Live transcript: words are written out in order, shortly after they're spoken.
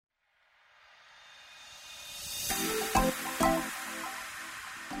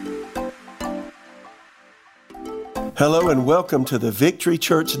Hello and welcome to the Victory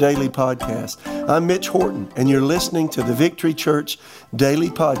Church Daily Podcast. I'm Mitch Horton and you're listening to the Victory Church Daily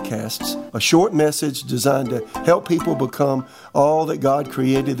Podcasts, a short message designed to help people become all that God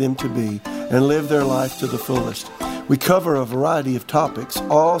created them to be and live their life to the fullest. We cover a variety of topics,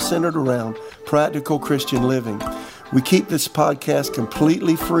 all centered around practical Christian living. We keep this podcast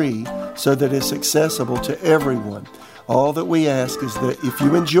completely free so that it's accessible to everyone. All that we ask is that if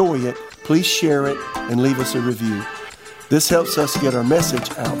you enjoy it, please share it and leave us a review. This helps us get our message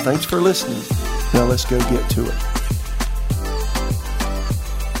out. Thanks for listening. Now let's go get to it.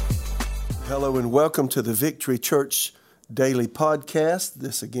 Hello and welcome to the Victory Church Daily Podcast.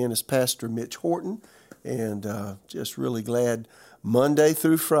 This again is Pastor Mitch Horton, and just really glad Monday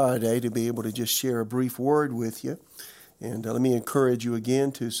through Friday to be able to just share a brief word with you. And let me encourage you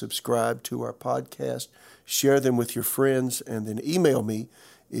again to subscribe to our podcast, share them with your friends, and then email me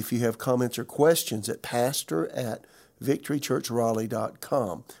if you have comments or questions at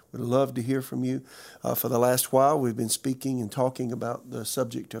pastor@victorychurchraleigh.com. We'd love to hear from you. For the last while, we've been speaking and talking about the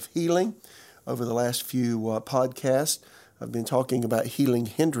subject of healing. Over the last few podcasts, I've been talking about healing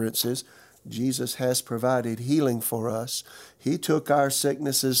hindrances. Jesus has provided healing for us. He took our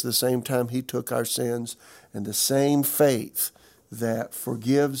sicknesses the same time He took our sins, and the same faith that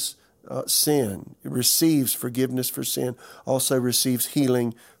forgives sin, receives forgiveness for sin, also receives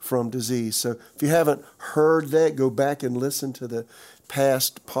healing from disease. So if you haven't heard that, go back and listen to the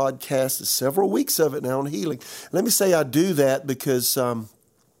past podcasts, several weeks of it now on healing. Let me say I do that because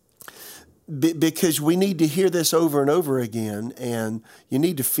we need to hear this over and over again, and you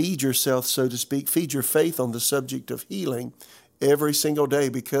need to feed yourself, so to speak, feed your faith on the subject of healing every single day,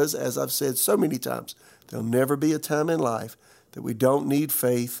 because as I've said so many times, there'll never be a time in life that we don't need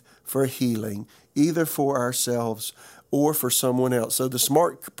faith for healing, either for ourselves or for someone else. So the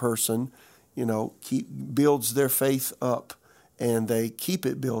smart person, builds their faith up, and they keep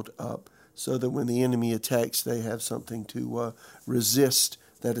it built up so that when the enemy attacks, they have something to resist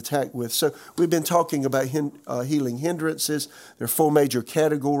that attack with. So we've been talking about healing hindrances. There are four major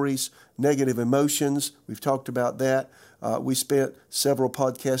categories. Negative emotions, we've talked about that. We spent several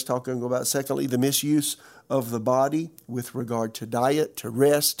podcasts talking about, secondly, the misuse of the body with regard to diet, to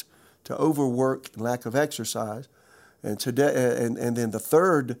rest, to overwork, and lack of exercise. And today, and then the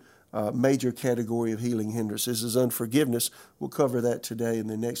third major category of healing hindrances is unforgiveness. We'll cover that today, and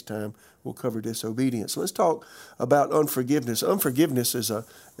then next time we'll cover disobedience. So let's talk about unforgiveness. Unforgiveness is a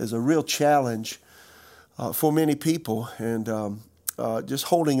real challenge for many people, and just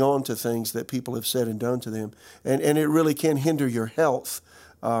holding on to things that people have said and done to them, and it really can hinder your health.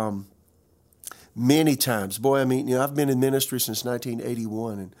 Many times. I've been in ministry since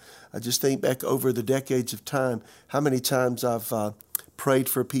 1981, and I just think back over the decades of time, how many times I've prayed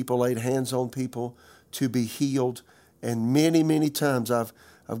for people, laid hands on people to be healed, and many, many times I've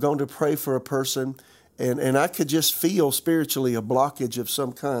gone to pray for a person, and I could just feel spiritually a blockage of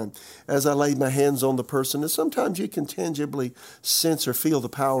some kind as I laid my hands on the person. And sometimes you can tangibly sense or feel the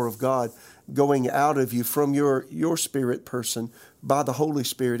power of God going out of you from your spirit person by the Holy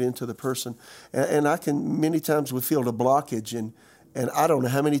Spirit into the person. And I can, many times we feel the blockage, and I don't know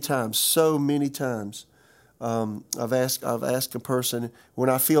how many times, so many times, I've asked a person, when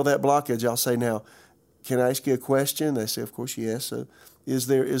I feel that blockage, I'll say, now, can I ask you a question? They say, of course, yes. So is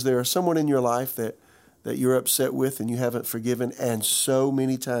there someone in your life that you're upset with and you haven't forgiven? And so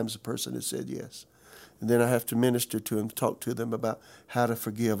many times the person has said yes. And then I have to minister to them, talk to them about how to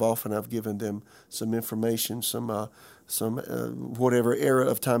forgive. Often I've given them some information, some whatever era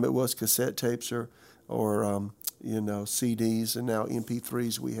of time it was, cassette tapes or CDs, and now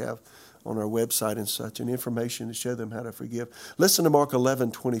MP3s we have on our website and such, and information to show them how to forgive. Listen to Mark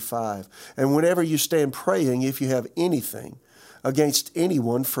 11:25. And whenever you stand praying, if you have anything against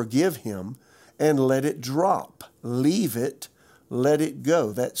anyone, forgive him and let it drop. Leave it. Let it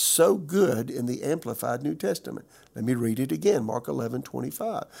go. That's so good in the Amplified New Testament. Let me read it again, Mark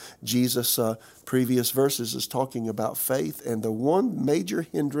 11:25. Jesus, previous verses, is talking about faith, and the one major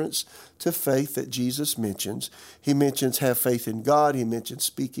hindrance to faith that Jesus mentions, he mentions have faith in God. He mentions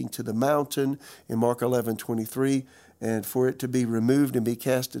speaking to the mountain in Mark 11:23, and for it to be removed and be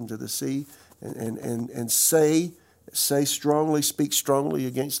cast into the sea, and say strongly, speak strongly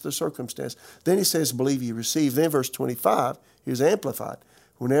against the circumstance. Then he says, believe you receive. Then verse 25, here's Amplified.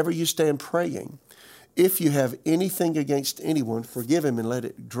 Whenever you stand praying, if you have anything against anyone, forgive him and let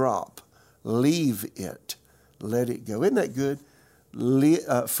it drop. Leave it. Let it go. Isn't that good?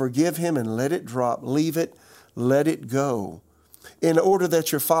 Forgive him and let it drop. Leave it. Let it go. In order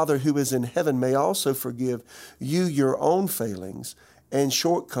that your Father who is in heaven may also forgive you your own failings and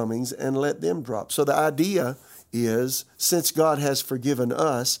shortcomings and let them drop. So the idea is, since God has forgiven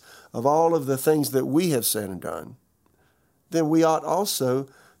us of all of the things that we have said and done, then we ought also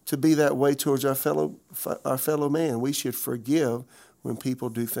to be that way towards our fellow man. We should forgive when people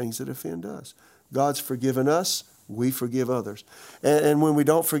do things that offend us. God's forgiven us, we forgive others. And when we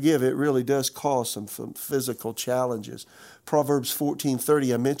don't forgive, it really does cause some physical challenges. Proverbs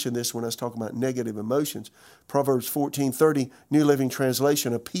 14:30, I mentioned this when I was talking about negative emotions. Proverbs 14:30, New Living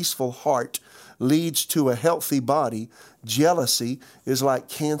Translation, a peaceful heart leads to a healthy body. Jealousy is like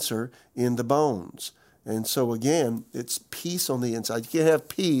cancer in the bones. And so again, it's peace on the inside. You can't have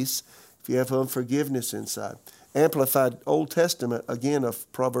peace if you have unforgiveness inside. Amplified Old Testament, again of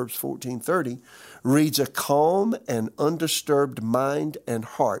Proverbs 14:30, reads, a calm and undisturbed mind and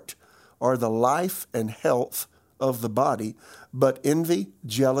heart are the life and health of the body, but envy,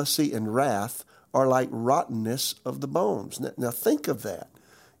 jealousy, and wrath are like rottenness of the bones. Now think of that.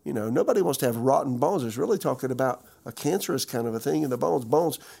 You know, nobody wants to have rotten bones. It's really talking about a cancerous kind of a thing in the bones.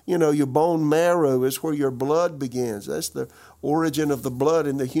 Bones, you know, your bone marrow is where your blood begins. That's the origin of the blood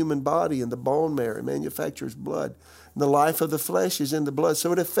in the human body, and the bone marrow. It manufactures blood. And the life of the flesh is in the blood.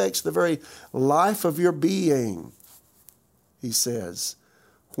 So it affects the very life of your being, he says,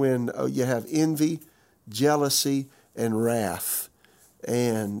 when you have envy, jealousy, and wrath.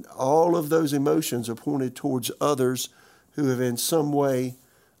 And all of those emotions are pointed towards others who have in some way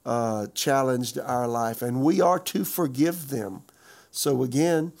challenged our life, and we are to forgive them. So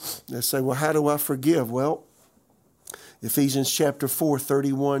again, they say, well, how do I forgive? Well, Ephesians chapter 4,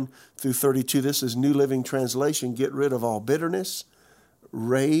 31 through 32, this is New Living Translation, get rid of all bitterness,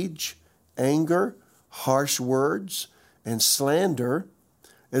 rage, anger, harsh words, and slander,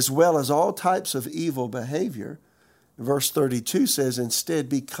 as well as all types of evil behavior. Verse 32 says, instead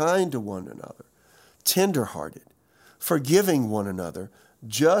be kind to one another, tenderhearted, forgiving one another,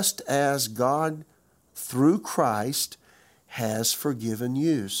 just as God, through Christ, has forgiven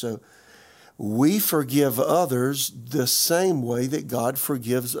you. So we forgive others the same way that God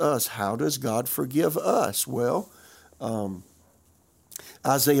forgives us. How does God forgive us? Well,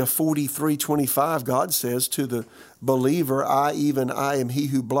 Isaiah 43:25, God says to the believer, I am he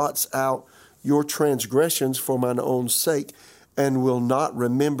who blots out your transgressions for mine own sake and will not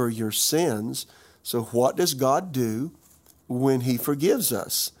remember your sins. So what does God do when he forgives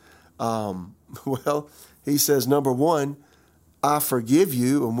us? Well, he says, number one, I forgive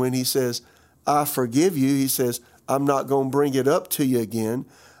you. And when he says, I forgive you, he says, I'm not going to bring it up to you again.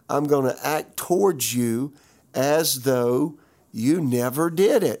 I'm going to act towards you as though you never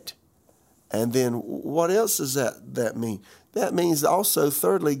did it. And then what else does that mean? That means also,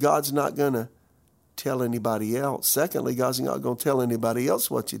 thirdly, God's not going to tell anybody else. Secondly, God's not going to tell anybody else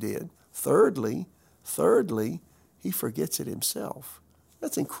what you did. Thirdly, he forgets it himself.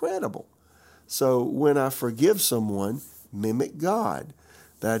 That's incredible. So when I forgive someone, mimic God.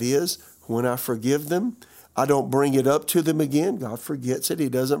 That is, when I forgive them, I don't bring it up to them again. God forgets it. He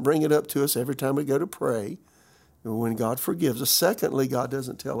doesn't bring it up to us every time we go to pray. When God forgives us. Secondly, God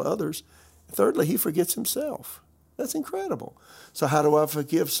doesn't tell others. Thirdly, he forgets himself. That's incredible. So how do I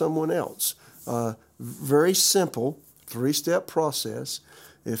forgive someone else? Very simple, 3-step process.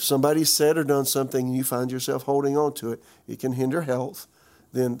 If somebody said or done something and you find yourself holding on to it, it can hinder health.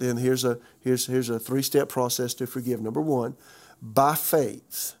 Then here's a 3-step process to forgive. Number one, by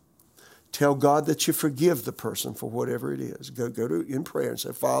faith, tell God that you forgive the person for whatever it is. Go to in prayer and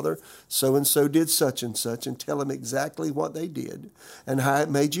say, Father, so-and-so did such and such, and tell them exactly what they did and how it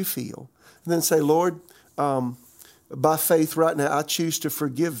made you feel. And then say, Lord, by faith right now, I choose to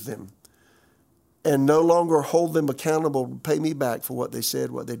forgive them and no longer hold them accountable to pay me back for what they said,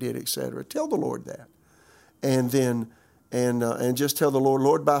 what they did, etc. Tell the Lord that. And then, and just tell the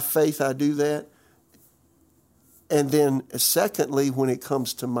Lord, by faith I do that. And then secondly, when it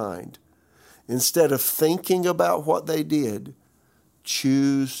comes to mind, instead of thinking about what they did,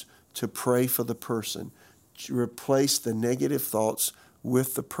 choose to pray for the person. Replace the negative thoughts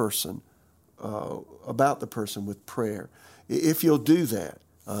with the person, about the person with prayer. If you'll do that,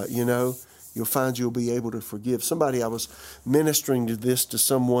 you'll find you'll be able to forgive. I was ministering to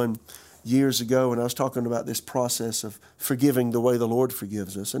someone years ago, and I was talking about this process of forgiving the way the Lord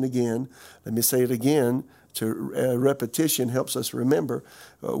forgives us. And again, let me say it again, repetition helps us remember.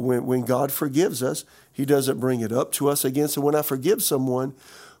 When God forgives us, he doesn't bring it up to us again. So when I forgive someone,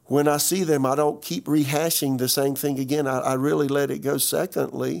 when I see them, I don't keep rehashing the same thing again. I really let it go.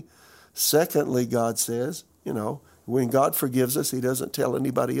 Secondly, God says, when God forgives us, he doesn't tell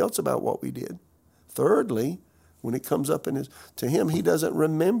anybody else about what we did. Thirdly, when it comes up to him, he doesn't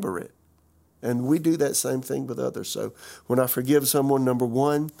remember it. And we do that same thing with others. So when I forgive someone, number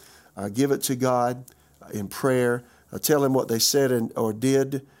one, I give it to God. in prayer. I tell them what they said or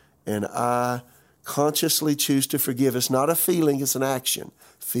did, and I consciously choose to forgive. It's not a feeling, it's an action.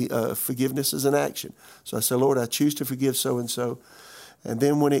 Forgiveness is an action. So I say, Lord, I choose to forgive so-and-so. And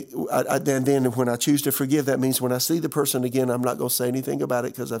then when I choose to forgive, that means when I see the person again, I'm not going to say anything about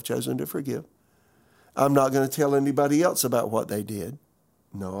it because I've chosen to forgive. I'm not going to tell anybody else about what they did.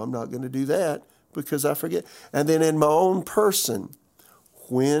 No, I'm not going to do that because I forget. And then in my own person,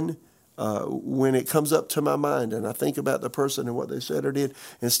 when it comes up to my mind and I think about the person and what they said or did,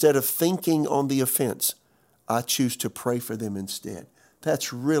 instead of thinking on the offense, I choose to pray for them instead.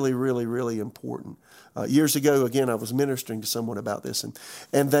 That's really, really, really important. Years ago, again, I was ministering to someone about this, and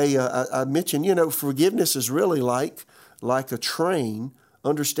I mentioned, forgiveness is really like a train.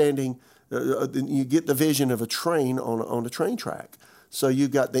 Understanding, you get the vision of a train on a train track. So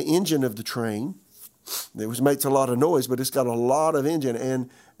you've got the engine of the train. It makes a lot of noise, but it's got a lot of engine,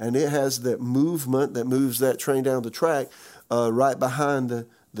 and it has that movement that moves that train down the track. Right behind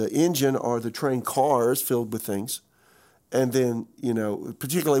the engine are the train cars filled with things. And then,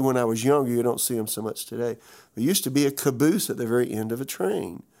 particularly when I was younger, you don't see them so much today. There used to be a caboose at the very end of a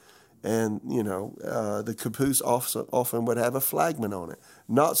train. And, the caboose often would have a flagman on it.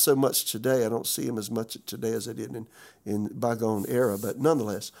 Not so much today. I don't see them as much today as I did in bygone era. But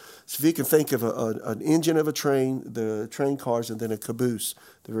nonetheless, so if you can think of an engine of a train, the train cars, and then a caboose,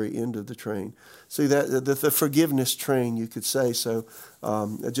 the very end of the train. See, that the forgiveness train, you could say, so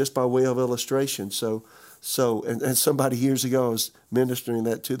just by way of illustration. So, and somebody years ago, I was ministering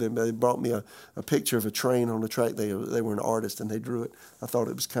that to them. They brought me a picture of a train on the track. They were an artist, and they drew it. I thought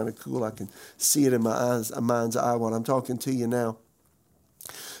it was kind of cool. I can see it in my mind's eye while I'm talking to you now.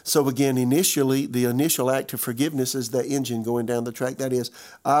 So again, the initial act of forgiveness is the engine going down the track. That is,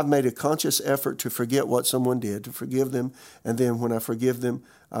 I've made a conscious effort to forget what someone did, to forgive them, and then when I forgive them,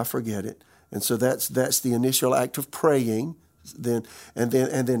 I forget it. And so that's the initial act of praying. Then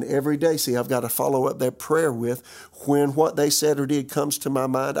every day, see, I've got to follow up that prayer with when what they said or did comes to my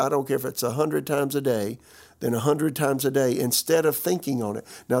mind. I don't care if it's 100 times a day, then 100 times a day, instead of thinking on it.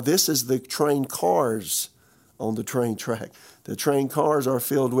 Now, this is the train cars on the train track. The train cars are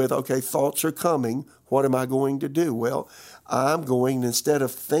filled with, thoughts are coming. What am I going to do? Well, I'm going, instead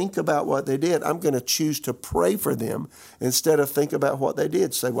of think about what they did, I'm going to choose to pray for them instead of think about what they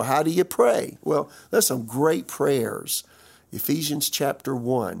did. Say, well, how do you pray? Well, there's some great prayers. Ephesians chapter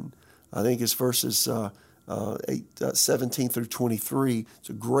 1, I think it's verses 17 through 23. It's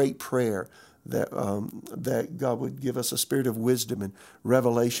a great prayer that God would give us a spirit of wisdom and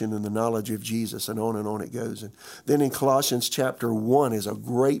revelation and the knowledge of Jesus, and on it goes. And then in Colossians chapter 1 is a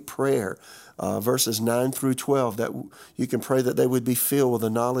great prayer, verses 9 through 12, that you can pray that they would be filled with the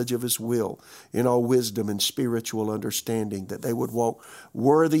knowledge of His will in all wisdom and spiritual understanding, that they would walk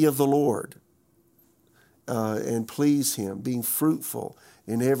worthy of the Lord, and please Him, being fruitful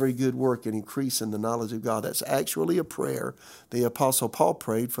in every good work and increase in the knowledge of God. That's actually a prayer the Apostle Paul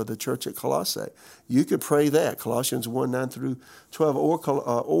prayed for the church at Colossae. You could pray that, Colossians 1, 9 through 12,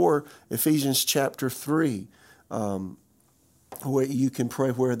 or Ephesians chapter 3, where you can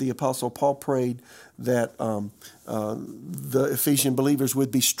pray where the Apostle Paul prayed that the Ephesian believers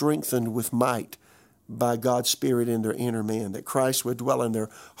would be strengthened with might by God's Spirit in their inner man, that Christ would dwell in their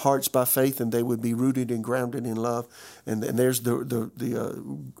hearts by faith, and they would be rooted and grounded in love. And there's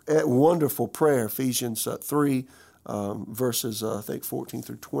the wonderful prayer, Ephesians 3, verses, I think, 14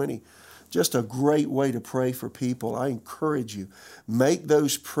 through 20. Just a great way to pray for people. I encourage you, make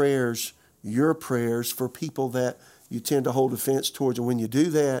those prayers your prayers for people that you tend to hold offense towards. And when you do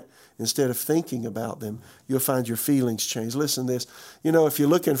that, instead of thinking about them, you'll find your feelings change. Listen to this. If you're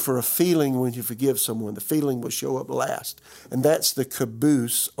looking for a feeling when you forgive someone, the feeling will show up last. And that's the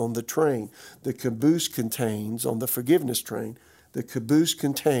caboose on the train. The caboose contains, on the forgiveness train, the caboose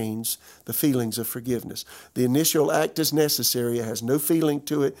contains the feelings of forgiveness. The initial act is necessary. It has no feeling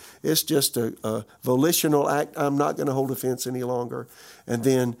to it. It's just a volitional act. I'm not going to hold offense any longer. And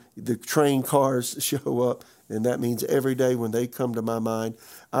then the train cars show up. And that means every day when they come to my mind,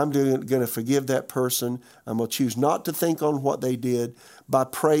 I'm going to forgive that person. I'm going to choose not to think on what they did by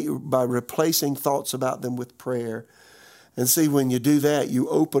replacing thoughts about them with prayer. And see, when you do that, you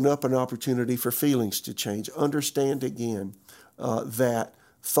open up an opportunity for feelings to change. Understand again that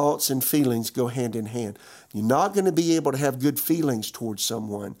thoughts and feelings go hand in hand. You're not going to be able to have good feelings towards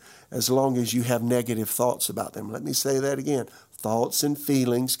someone as long as you have negative thoughts about them. Let me say that again. Thoughts and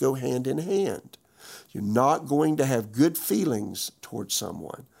feelings go hand in hand. You're not going to have good feelings towards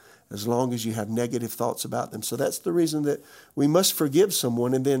someone as long as you have negative thoughts about them. So that's the reason that we must forgive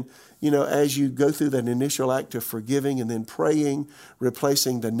someone. And then, as you go through that initial act of forgiving and then praying,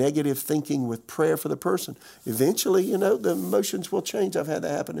 replacing the negative thinking with prayer for the person, eventually, the emotions will change. I've had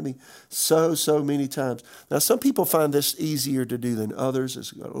that happen to me so many times. Now, some people find this easier to do than others.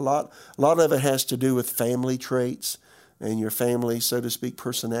 It's a lot of it has to do with family traits and your family, so to speak,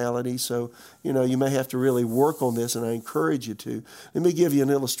 personality. So, you may have to really work on this, and I encourage you to. Let me give you an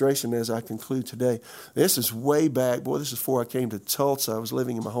illustration as I conclude today. This is way back. This is before I came to Tulsa. I was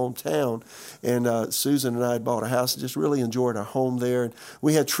living in my hometown, and Susan and I had bought a house and just really enjoyed our home there. And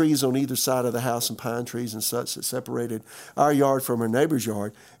we had trees on either side of the house and pine trees and such that separated our yard from our neighbor's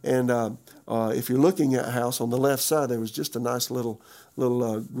yard. And if you're looking at a house on the left side, there was just a nice little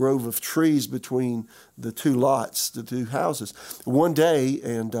grove of trees between the two lots, the two houses. One day,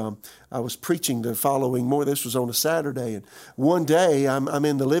 and I was preaching the following morning. This was on a Saturday, and one day I'm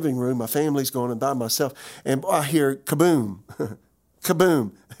in the living room. My family's gone and by myself, and I hear kaboom,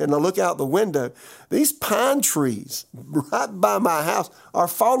 kaboom. And I look out the window. These pine trees right by my house are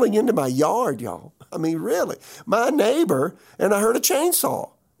falling into my yard, y'all. I mean, really. My neighbor, and I heard a chainsaw.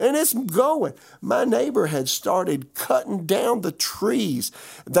 And it's going. My neighbor had started cutting down the trees.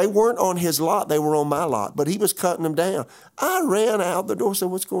 They weren't on his lot. They were on my lot. But he was cutting them down. I ran out the door and said,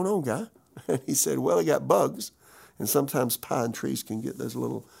 "What's going on, guy?" And he said, "Well, he got bugs." And sometimes pine trees can get those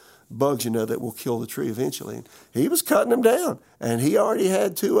little bugs, that will kill the tree eventually. And he was cutting them down. And he already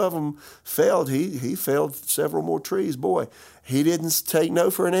had 2 of them felled. He felled several more trees. Boy, he didn't take no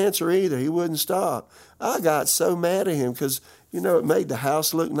for an answer either. He wouldn't stop. I got so mad at him because, it made the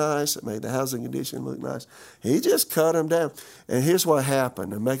house look nice. It made the housing condition look nice. He just cut them down. And here's what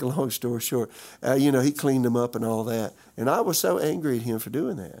happened. And make a long story short, he cleaned them up and all that. And I was so angry at him for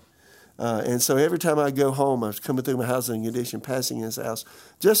doing that. And so every time I go home, I was coming through my housing condition, passing his house.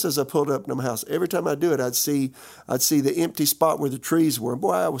 Just as I pulled up to my house, every time I do it, I'd see the empty spot where the trees were. And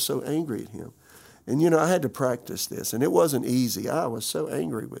boy, I was so angry at him. And, I had to practice this. And it wasn't easy. I was so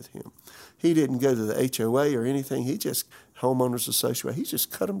angry with him. He didn't go to the HOA or anything. He just, homeowners association, he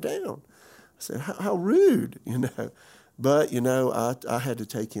just cut them down. I said, how rude, But, I had to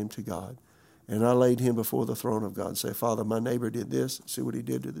take him to God. And I laid him before the throne of God and say, "Father, my neighbor did this. See what he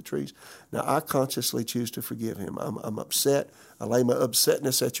did to the trees." Now, I consciously choose to forgive him. I'm upset. I lay my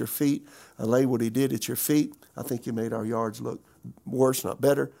upsetness at your feet. I lay what he did at your feet. I think you made our yards look worse, not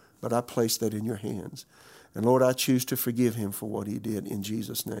better, but I place that in your hands. And Lord, I choose to forgive him for what he did in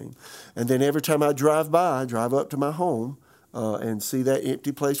Jesus' name. And then every time I drive up to my home, and see that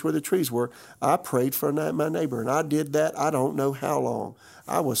empty place where the trees were, I prayed for my neighbor. And I did that, I don't know how long.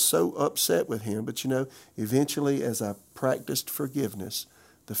 I was so upset with him. But, eventually as I practiced forgiveness,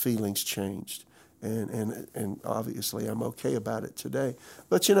 the feelings changed. And obviously I'm okay about it today.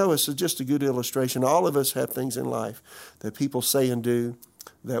 But, it's just a good illustration. All of us have things in life that people say and do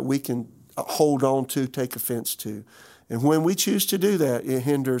that we can hold on to, take offense to. And when we choose to do that, it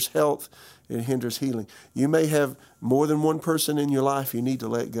hinders health. It hinders healing. You may have more than one person in your life you need to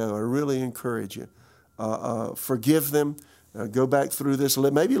let go. I really encourage you. Forgive them. Go back through this.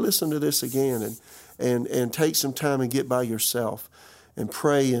 Maybe listen to this again and take some time and get by yourself and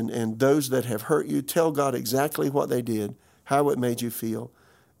pray. And those that have hurt you, tell God exactly what they did, how it made you feel.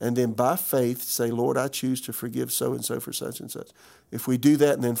 And then by faith, say, "Lord, I choose to forgive so-and-so for such and such." If we do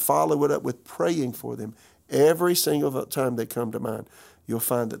that and then follow it up with praying for them every single time they come to mind, you'll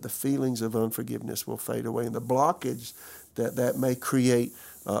find that the feelings of unforgiveness will fade away, and the blockage that may create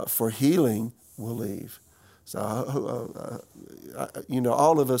for healing will leave. So,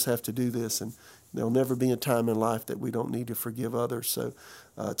 all of us have to do this, and there'll never be a time in life that we don't need to forgive others. So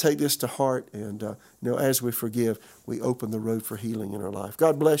take this to heart, and as we forgive, we open the road for healing in our life.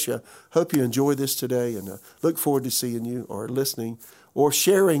 God bless you. Hope you enjoy this today, and look forward to seeing you or listening or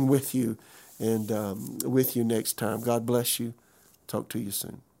sharing with you and with you next time. God bless you. Talk to you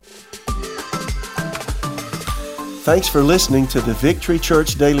soon. Thanks for listening to the Victory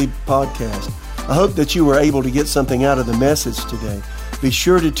Church Daily Podcast. I hope that you were able to get something out of the message today. Be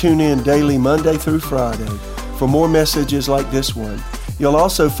sure to tune in daily, Monday through Friday, for more messages like this one. You'll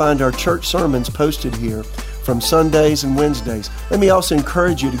also find our church sermons posted here from Sundays and Wednesdays. Let me also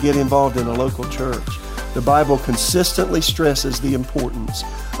encourage you to get involved in a local church. The Bible consistently stresses the importance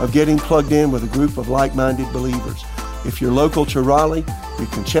of getting plugged in with a group of like-minded believers. If you're local to Raleigh, you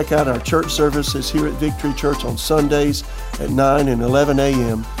can check out our church services here at Victory Church on Sundays at 9 and 11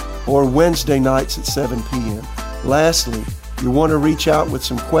 a.m. or Wednesday nights at 7 p.m. Lastly, if you want to reach out with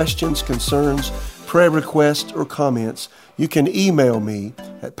some questions, concerns, prayer requests, or comments, you can email me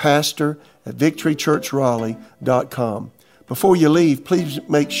at pastor@victorychurchraleigh.com. Before you leave, please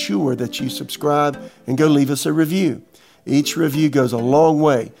make sure that you subscribe and go leave us a review. Each review goes a long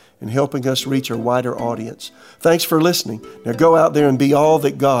way in helping us reach a wider audience. Thanks for listening. Now go out there and be all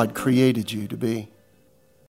that God created you to be.